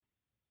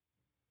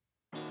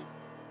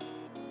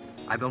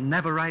I will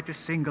never write a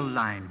single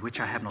line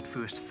which I have not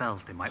first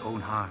felt in my own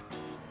heart.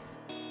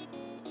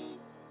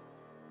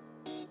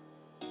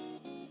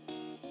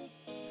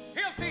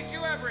 He'll teach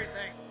you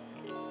everything.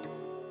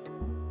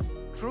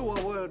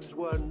 Truer words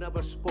were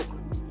never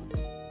spoken.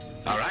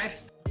 All right.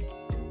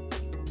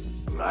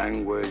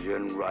 Language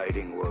and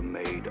writing were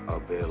made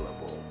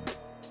available.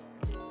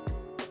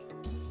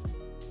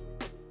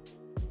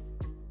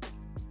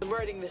 I'm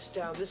writing this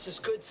down. This is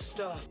good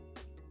stuff.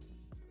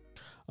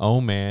 Oh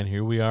man,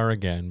 here we are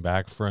again,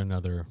 back for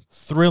another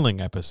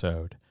thrilling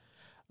episode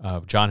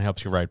of John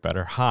Helps You Write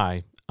Better.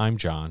 Hi, I'm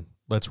John.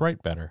 Let's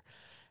write better.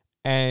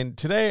 And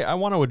today I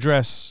want to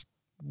address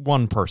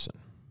one person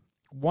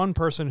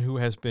who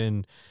has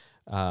been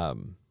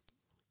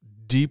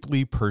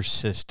deeply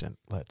persistent,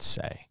 let's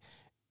say,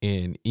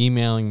 in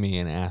emailing me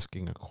and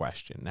asking a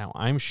question. Now,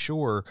 I'm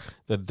sure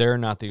that they're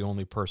not the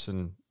only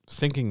person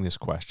thinking this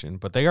question,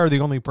 but they are the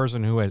only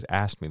person who has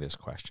asked me this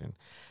question.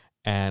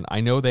 And I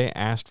know they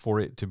asked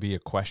for it to be a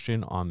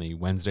question on the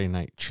Wednesday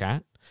night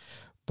chat,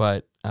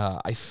 but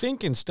I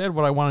think instead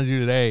what I want to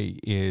do today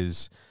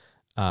is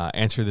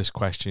answer this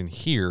question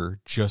here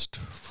just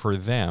for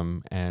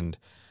them and,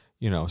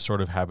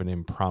 sort of have an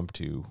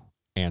impromptu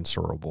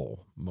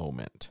answerable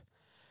moment.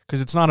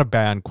 Because it's not a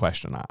bad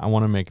question. I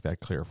want to make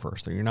that clear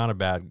first. You're not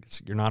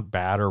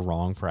bad or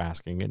wrong for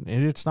asking it.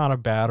 And it's not a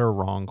bad or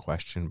wrong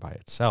question by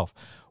itself.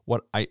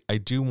 What I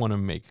do want to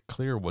make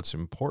clear, what's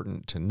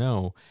important to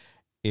know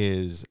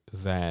is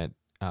that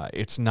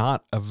it's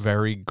not a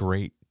very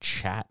great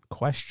chat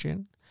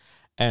question.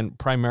 And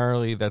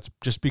primarily that's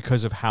just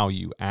because of how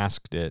you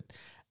asked it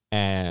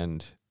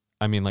and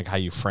how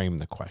you frame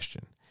the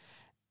question.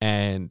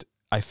 And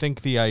I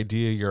think the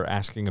idea you're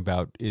asking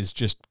about is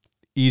just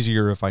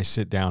easier if I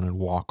sit down and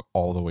walk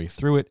all the way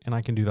through it. And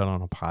I can do that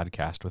on a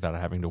podcast without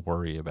having to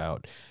worry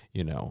about,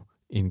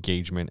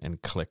 engagement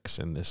and clicks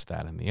and this,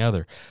 that, and the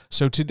other.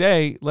 So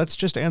today, let's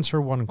just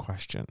answer one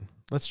question.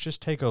 Let's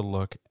just take a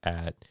look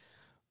at,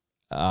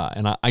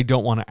 and I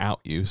don't want to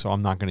out you, so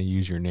I'm not going to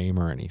use your name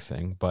or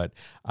anything, but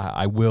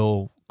I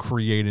will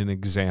create an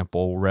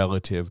example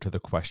relative to the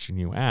question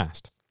you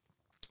asked.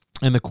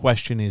 And the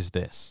question is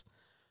this: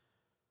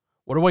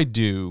 what do I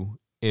do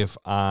if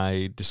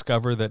I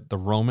discover that the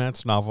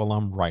romance novel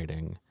I'm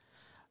writing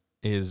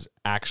is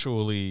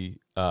actually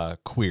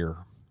queer?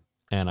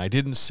 And I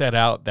didn't set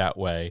out that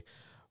way,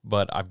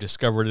 but I've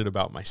discovered it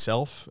about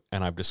myself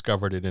and I've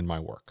discovered it in my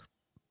work.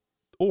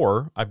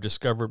 Or I've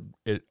discovered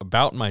it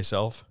about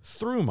myself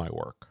through my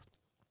work.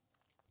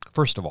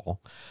 First of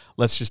all,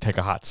 let's just take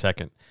a hot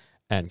second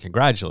and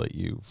congratulate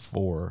you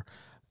for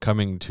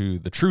coming to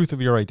the truth of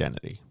your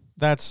identity.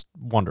 That's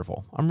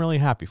wonderful. I'm really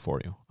happy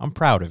for you. I'm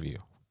proud of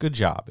you. Good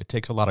job. It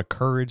takes a lot of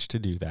courage to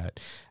do that.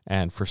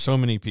 And for so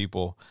many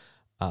people,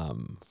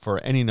 for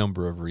any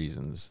number of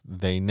reasons,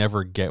 they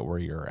never get where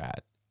you're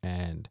at.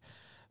 And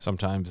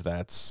sometimes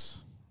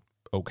that's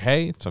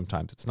okay.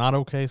 Sometimes it's not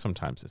okay.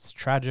 Sometimes it's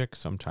tragic.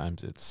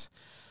 Sometimes it's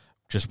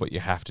just what you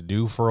have to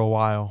do for a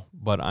while.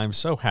 But I'm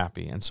so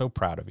happy and so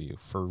proud of you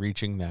for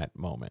reaching that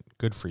moment.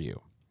 Good for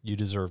you. You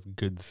deserve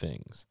good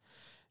things.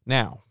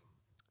 Now,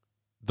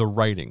 the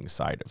writing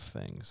side of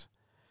things.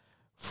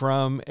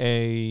 From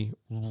a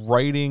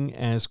writing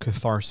as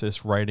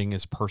catharsis, writing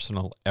as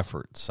personal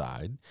effort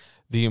side,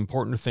 the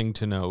important thing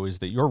to know is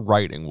that your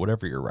writing,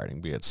 whatever you're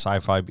writing, be it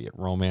sci-fi, be it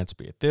romance,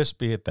 be it this,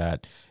 be it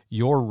that,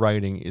 your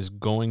writing is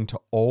going to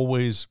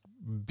always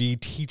be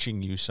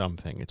teaching you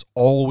something. It's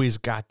always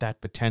got that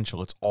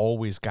potential. It's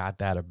always got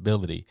that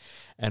ability.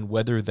 And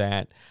whether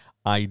that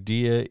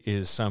idea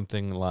is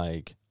something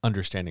like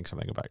understanding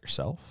something about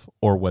yourself,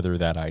 or whether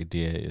that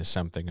idea is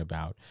something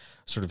about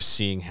sort of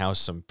seeing how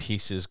some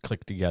pieces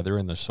click together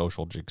in the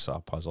social jigsaw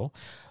puzzle,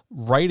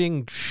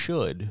 writing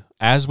should,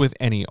 as with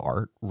any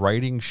art,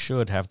 writing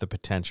should have the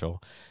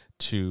potential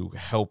to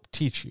help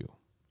teach you.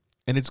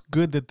 And it's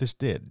good that this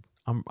did.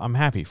 I'm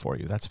happy for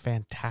you. That's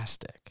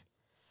fantastic.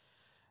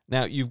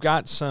 Now, you've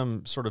got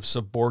some sort of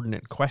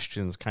subordinate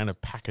questions kind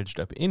of packaged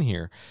up in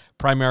here.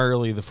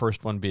 Primarily the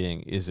first one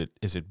being, is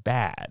it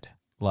bad?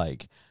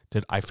 Like,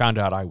 I found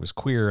out I was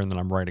queer and then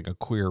I'm writing a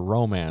queer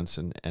romance,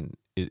 and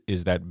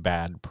is that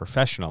bad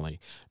professionally?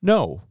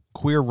 No,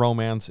 queer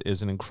romance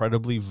is an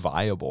incredibly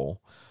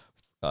viable,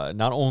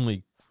 not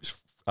only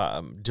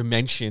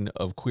dimension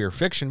of queer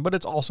fiction, but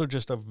it's also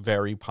just a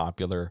very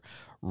popular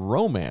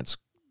romance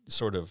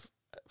sort of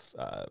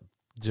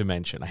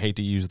dimension. I hate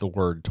to use the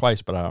word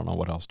twice, but I don't know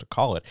what else to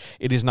call it.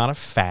 It is not a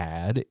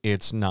fad.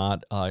 It's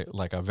not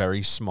like a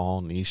very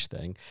small niche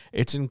thing.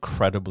 It's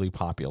incredibly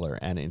popular,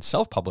 and in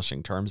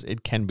self-publishing terms,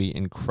 it can be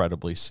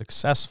incredibly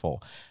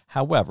successful.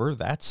 However,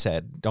 that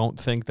said, don't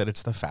think that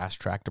it's the fast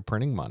track to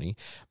printing money,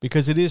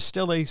 because it is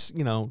still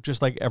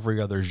just like every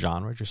other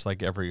genre, just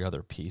like every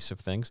other piece of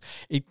things,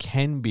 it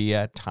can be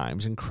at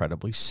times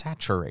incredibly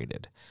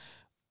saturated.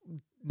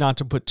 Not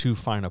to put too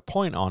fine a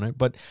point on it,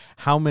 but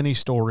how many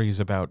stories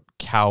about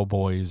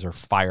cowboys or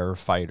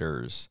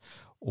firefighters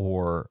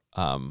or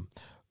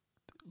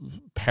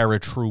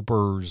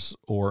paratroopers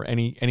or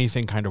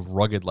anything kind of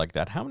rugged like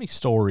that? How many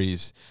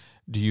stories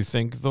do you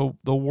think the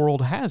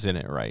world has in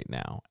it right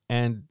now?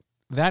 And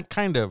that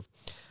kind of,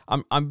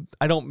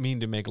 I don't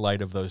mean to make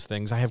light of those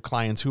things. I have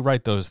clients who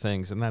write those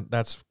things, and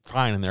that's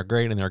fine, and they're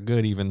great, and they're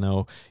good, even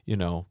though,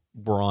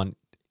 we're on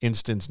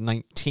instance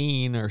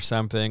 19 or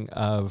something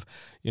of,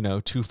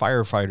 two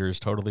firefighters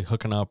totally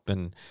hooking up,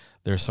 and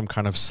there's some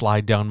kind of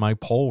slide down my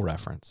pole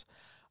reference.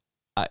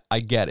 I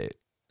get it.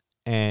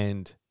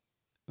 And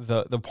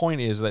the point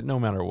is that no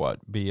matter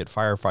what, be it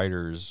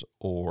firefighters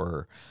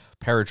or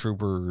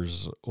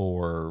paratroopers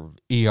or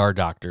ER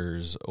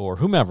doctors or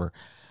whomever,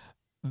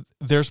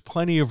 there's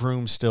plenty of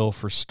room still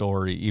for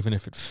story, even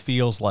if it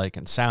feels like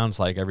and sounds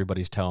like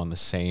everybody's telling the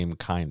same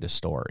kind of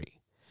story.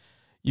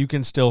 You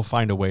can still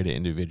find a way to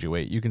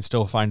individuate. You can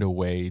still find a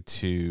way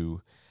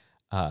to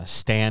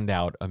stand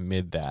out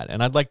amid that.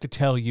 And I'd like to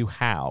tell you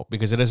how,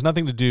 because it has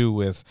nothing to do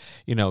with,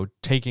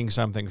 taking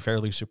something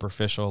fairly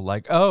superficial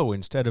like, oh,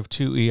 instead of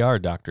 2 ER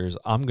doctors,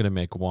 I'm going to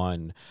make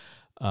one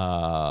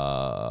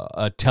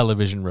a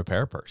television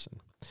repair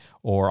person,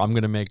 or I'm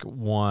going to make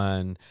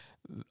one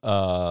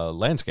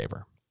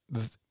landscaper.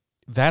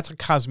 That's a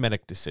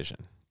cosmetic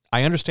decision.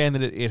 I understand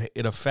that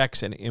it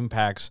affects and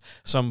impacts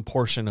some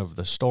portion of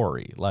the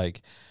story.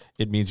 Like,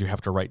 it means you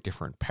have to write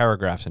different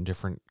paragraphs and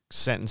different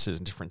sentences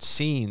and different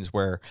scenes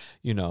where,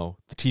 the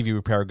TV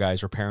repair guy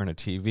is repairing a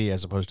TV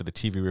as opposed to the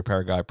TV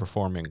repair guy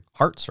performing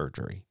heart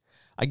surgery.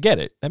 I get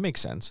it. That makes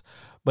sense.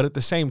 But at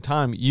the same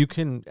time, you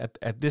can,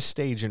 at this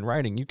stage in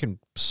writing, you can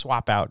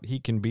swap out, he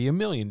can be a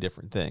million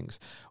different things.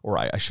 Or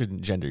I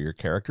shouldn't gender your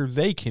character.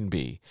 They can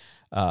be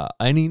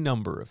any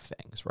number of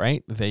things,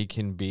 right? They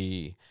can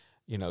be,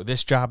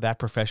 this job, that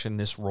profession,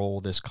 this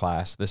role, this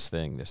class, this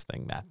thing,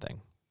 that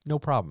thing. No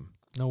problem.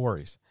 No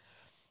worries.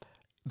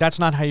 That's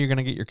not how you're going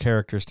to get your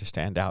characters to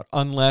stand out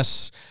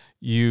unless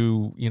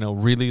you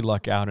really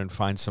luck out and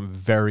find some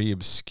very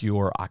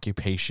obscure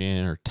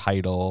occupation or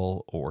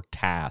title or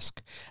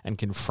task and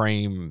can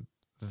frame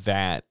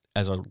that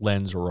as a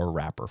lens or a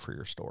wrapper for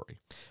your story.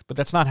 But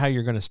that's not how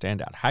you're going to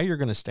stand out. How you're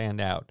going to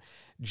stand out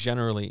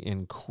generally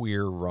in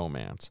queer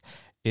romance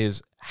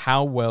is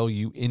how well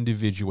you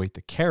individuate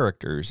the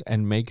characters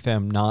and make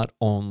them not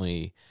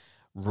only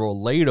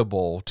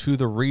relatable to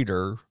the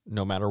reader,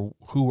 no matter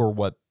who or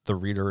what the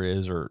reader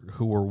is or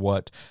who or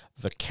what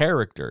the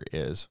character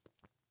is,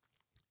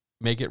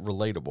 make it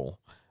relatable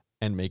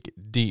and make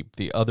it deep.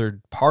 The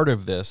other part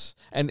of this,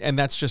 and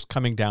that's just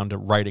coming down to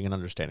writing and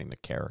understanding the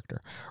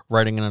character,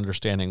 writing and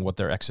understanding what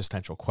their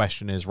existential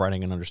question is,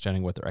 writing and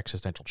understanding what their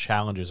existential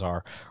challenges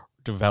are,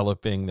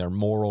 developing their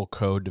moral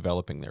code,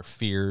 developing their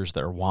fears,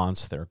 their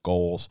wants, their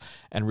goals,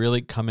 and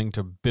really coming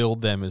to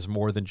build them as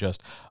more than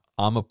just,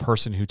 I'm a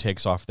person who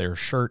takes off their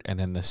shirt and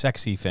then the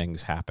sexy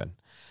things happen.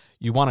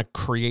 You want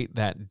to create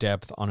that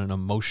depth on an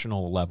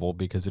emotional level,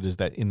 because it is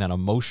that in that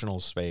emotional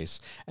space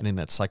and in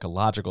that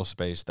psychological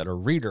space that a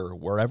reader,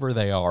 wherever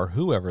they are,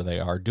 whoever they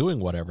are,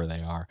 doing whatever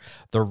they are,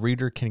 the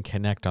reader can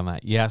connect on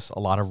that. Yes, a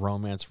lot of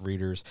romance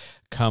readers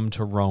come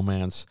to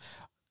romance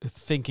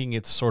thinking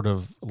it's sort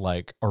of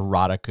like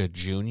erotica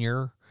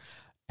junior,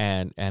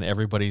 and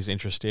everybody's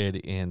interested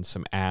in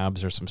some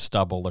abs or some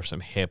stubble or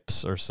some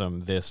hips or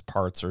some this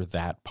parts or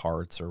that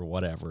parts or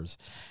whatever's.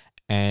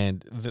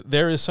 And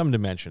there is some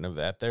dimension of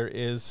that. There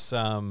is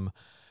some,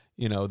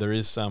 there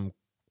is some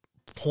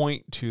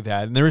point to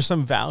that, and there is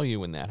some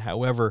value in that.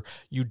 However,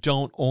 you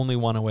don't only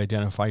want to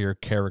identify your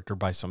character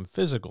by some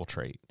physical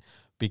trait,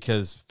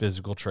 because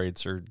physical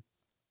traits are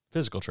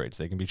physical traits.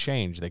 They can be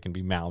changed, they can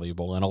be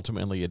malleable, and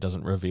ultimately it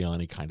doesn't reveal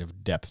any kind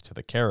of depth to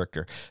the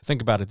character.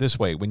 Think about it this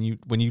way. When you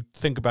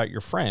think about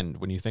your friend,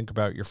 when you think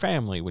about your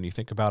family, when you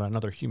think about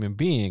another human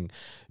being,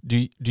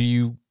 do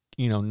you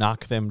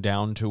knock them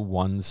down to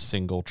one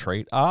single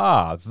trait?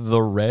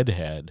 The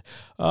redhead.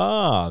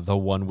 The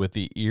one with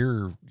the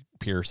ear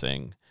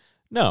piercing.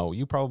 No,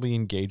 you probably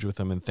engage with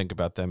them and think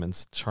about them in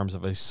terms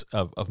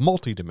of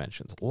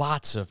multi-dimensions.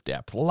 Lots of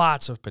depth,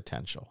 lots of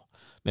potential.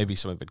 Maybe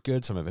some of it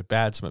good, some of it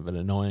bad, some of it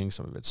annoying,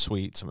 some of it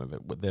sweet, some of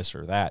it with this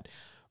or that.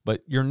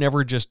 But you're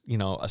never just,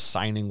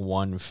 assigning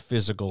one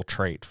physical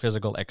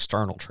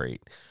external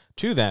trait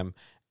to them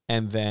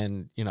and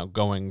then,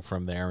 going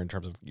from there in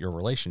terms of your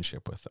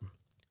relationship with them.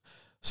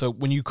 So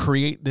when you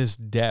create this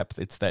depth,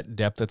 it's that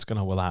depth that's going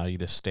to allow you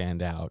to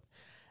stand out,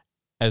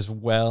 as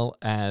well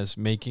as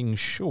making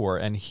sure,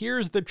 and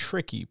here's the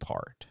tricky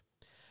part,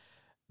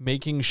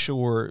 making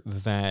sure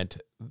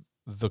that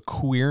the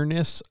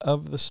queerness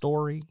of the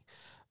story,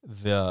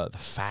 the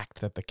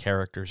fact that the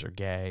characters are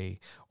gay,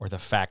 or the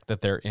fact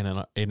that they're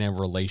in a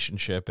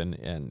relationship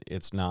and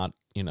it's not,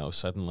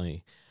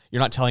 suddenly, you're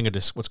not telling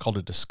what's called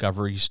a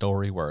discovery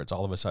story where it's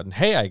all of a sudden,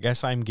 hey, I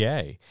guess I'm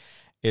gay.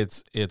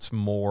 It's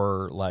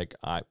more like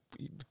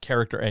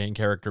character A and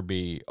character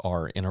B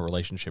are in a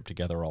relationship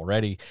together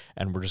already,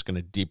 and we're just going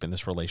to deepen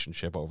this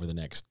relationship over the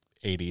next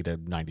 80 to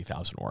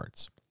 90,000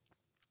 words.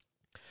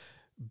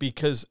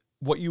 Because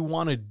what you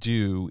want to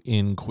do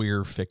in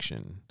queer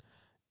fiction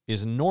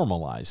is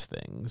normalize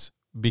things,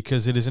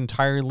 because it is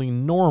entirely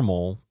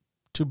normal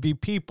to be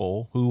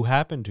people who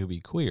happen to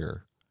be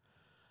queer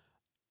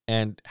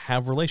and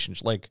have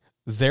relationships. Like,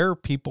 they're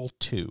people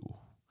too.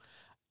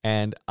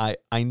 And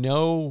I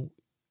know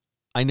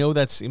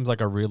that seems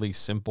like a really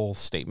simple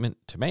statement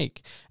to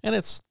make, and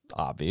it's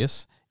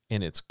obvious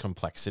in its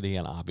complexity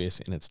and obvious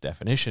in its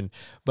definition.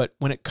 But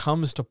when it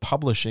comes to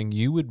publishing,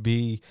 you would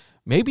be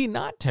maybe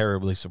not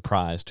terribly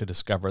surprised to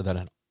discover that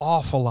an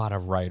awful lot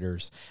of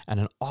writers and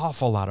an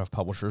awful lot of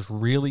publishers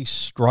really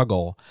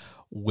struggle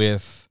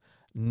with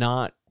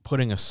not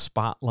putting a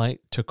spotlight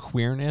to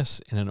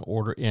queerness in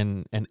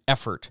an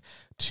effort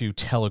to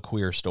tell a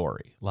queer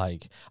story.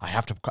 Like, I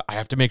have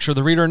to make sure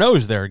the reader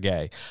knows they're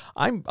gay.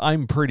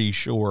 I'm pretty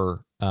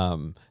sure,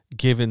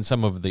 given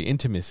some of the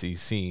intimacy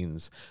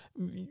scenes,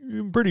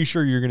 I'm pretty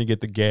sure you're going to get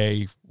the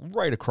gay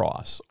right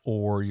across,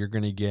 or you're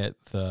going to get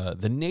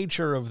the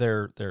nature of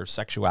their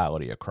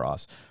sexuality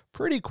across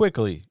pretty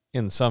quickly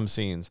in some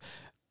scenes.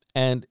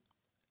 And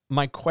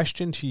my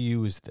question to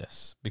you is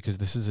this, because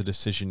this is a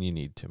decision you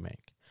need to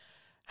make.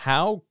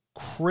 How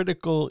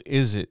critical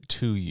is it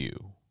to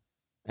you,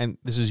 and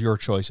this is your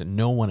choice and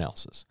no one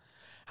else's,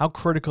 how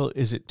critical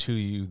is it to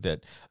you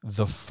that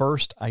the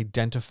first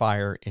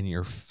identifier in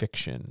your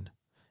fiction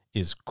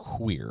is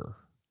queer?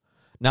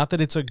 Not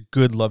that it's a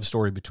good love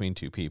story between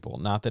two people,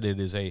 not that it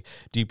is a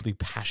deeply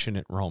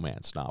passionate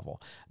romance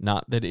novel,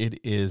 not that it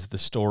is the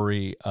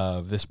story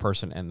of this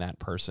person and that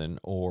person,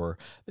 or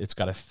it's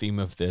got a theme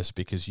of this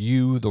because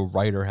you, the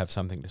writer, have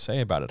something to say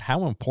about it.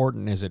 How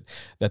important is it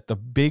that the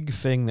big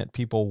thing that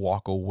people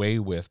walk away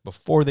with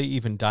before they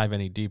even dive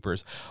any deeper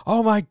is,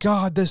 oh my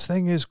God, this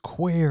thing is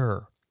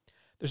queer?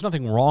 There's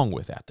nothing wrong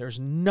with that. There's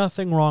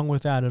nothing wrong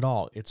with that at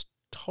all. It's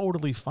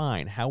totally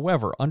fine.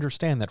 However,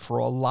 understand that for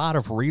a lot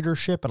of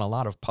readership and a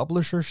lot of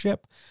publishership,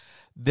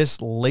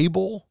 this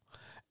label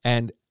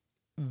and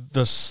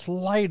the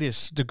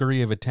slightest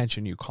degree of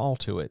attention you call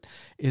to it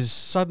is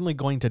suddenly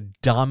going to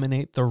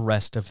dominate the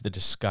rest of the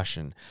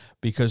discussion.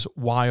 Because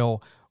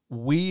while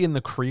we in the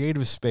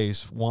creative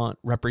space want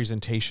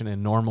representation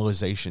and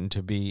normalization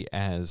to be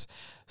as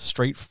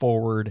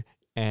straightforward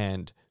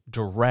and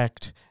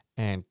direct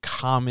and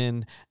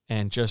common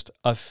and just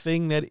a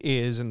thing that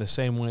is, in the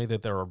same way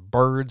that there are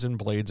birds and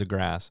blades of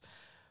grass,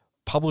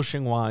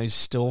 publishing-wise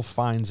still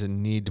finds a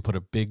need to put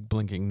a big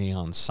blinking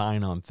neon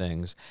sign on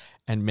things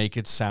and make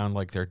it sound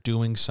like they're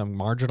doing some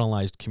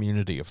marginalized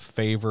community a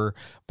favor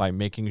by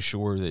making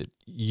sure that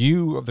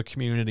you of the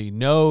community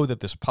know that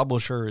this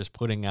publisher is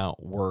putting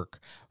out work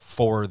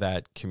for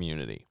that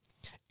community.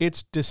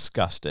 It's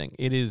disgusting.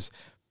 It is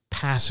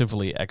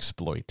passively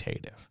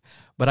exploitative.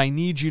 But I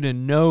need you to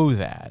know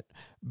that,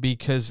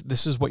 because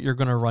this is what you're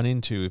going to run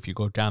into if you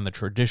go down the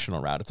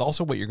traditional route. It's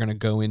also what you're going to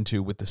go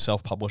into with the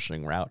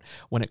self-publishing route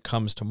when it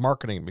comes to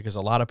marketing, because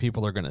a lot of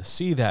people are going to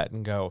see that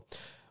and go,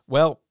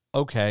 well,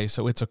 okay,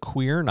 so it's a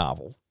queer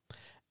novel,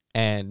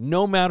 and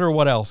no matter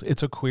what else,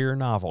 it's a queer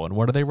novel. And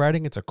what are they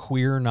writing? It's a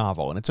queer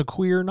novel, and it's a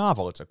queer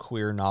novel. It's a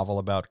queer novel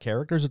about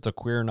characters. It's a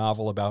queer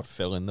novel about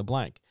fill in the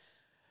blank.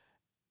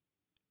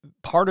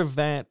 Part of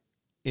that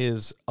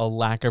is a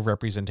lack of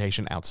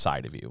representation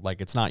outside of you.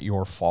 Like, it's not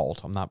your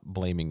fault. I'm not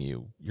blaming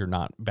you. You're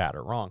not bad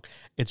or wrong.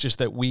 It's just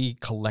that we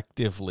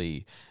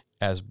collectively,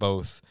 as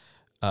both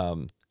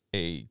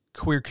a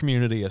queer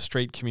community, a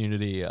straight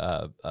community,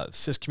 a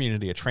cis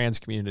community, a trans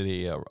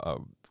community, a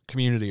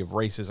community of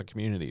races, a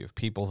community of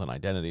peoples and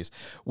identities,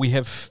 we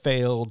have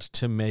failed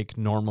to make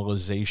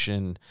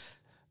normalization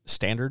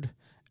standard,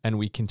 and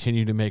we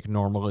continue to make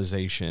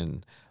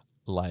normalization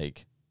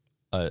like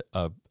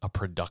a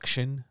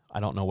production.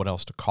 I don't know what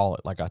else to call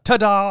it. Like a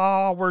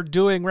ta-da, we're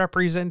doing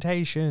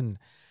representation.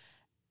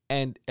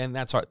 And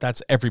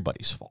that's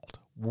everybody's fault.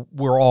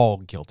 We're all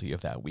guilty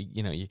of that.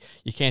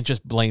 You can't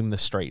just blame the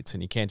straights,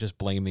 and you can't just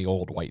blame the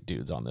old white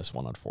dudes on this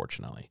one,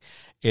 unfortunately.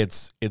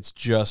 It's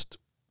just,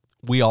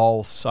 we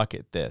all suck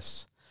at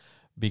this,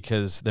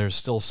 because there's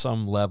still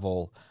some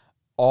level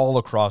all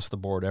across the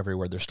board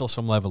everywhere. There's still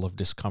some level of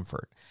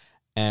discomfort.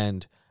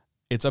 And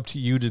it's up to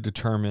you to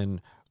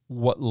determine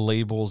what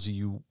labels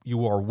you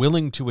are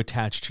willing to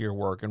attach to your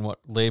work, and what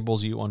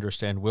labels you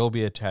understand will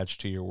be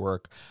attached to your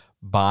work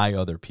by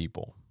other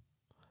people.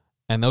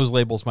 And those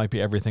labels might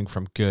be everything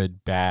from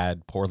good,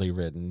 bad, poorly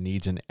written,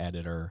 needs an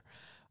editor,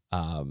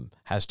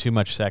 has too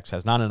much sex,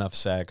 has not enough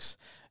sex,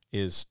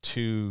 is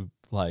too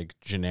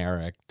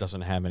generic,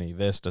 doesn't have any of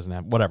this, doesn't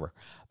have whatever.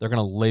 They're going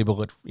to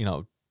label it,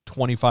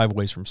 25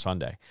 ways from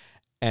Sunday.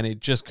 And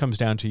it just comes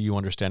down to you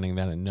understanding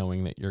that and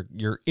knowing that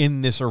you're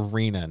in this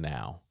arena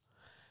now.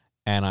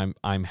 And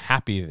I'm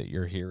happy that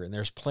you're here, and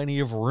there's plenty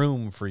of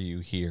room for you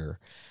here.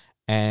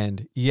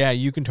 And yeah,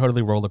 you can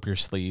totally roll up your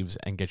sleeves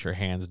and get your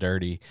hands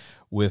dirty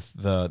with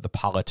the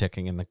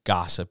politicking and the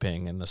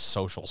gossiping and the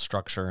social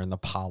structure and the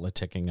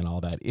politicking and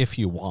all that if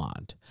you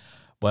want.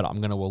 But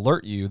I'm going to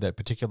alert you that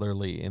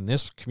particularly in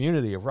this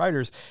community of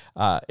writers,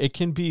 it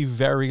can be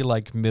very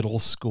like middle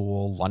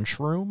school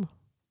lunchroom.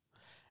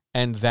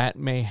 And that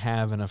may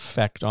have an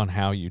effect on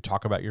how you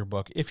talk about your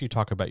book, if you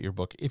talk about your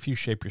book, if you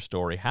shape your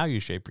story, how you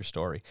shape your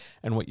story,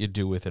 and what you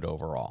do with it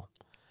overall.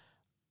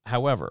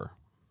 However,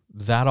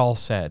 that all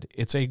said,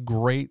 it's a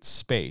great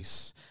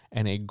space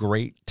and a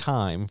great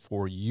time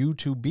for you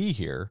to be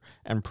here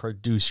and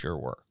produce your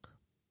work.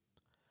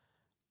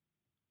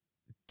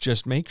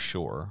 Just make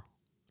sure,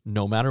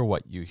 no matter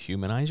what, you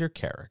humanize your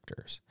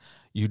characters.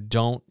 You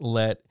don't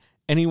let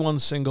any one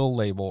single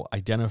label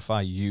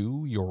identify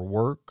you, your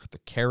work, the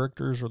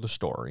characters, or the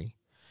story,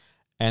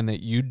 and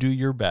that you do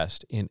your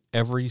best in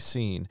every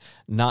scene,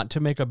 not to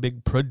make a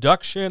big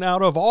production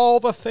out of all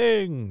the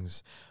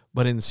things,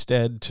 but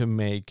instead to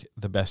make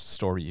the best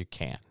story you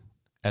can,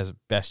 as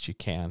best you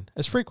can,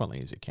 as frequently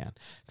as you can.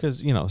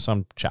 Because,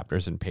 some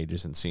chapters and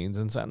pages and scenes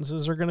and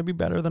sentences are going to be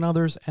better than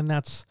others, and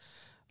that's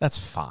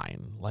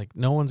fine. Like,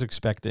 no one's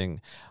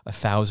expecting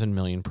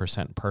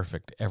 1,000,000,000%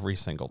 perfect every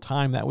single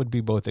time. That would be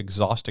both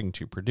exhausting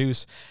to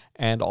produce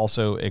and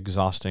also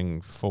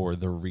exhausting for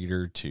the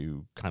reader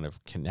to kind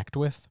of connect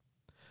with.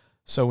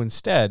 So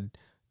instead,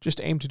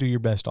 just aim to do your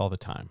best all the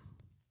time.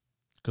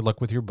 Good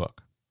luck with your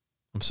book.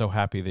 I'm so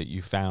happy that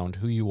you found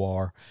who you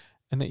are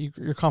and that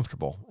you're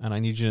comfortable. And I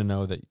need you to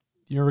know that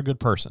you're a good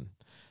person.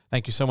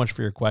 Thank you so much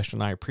for your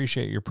question. I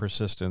appreciate your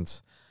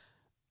persistence.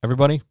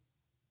 Everybody,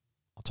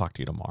 I'll talk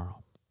to you tomorrow.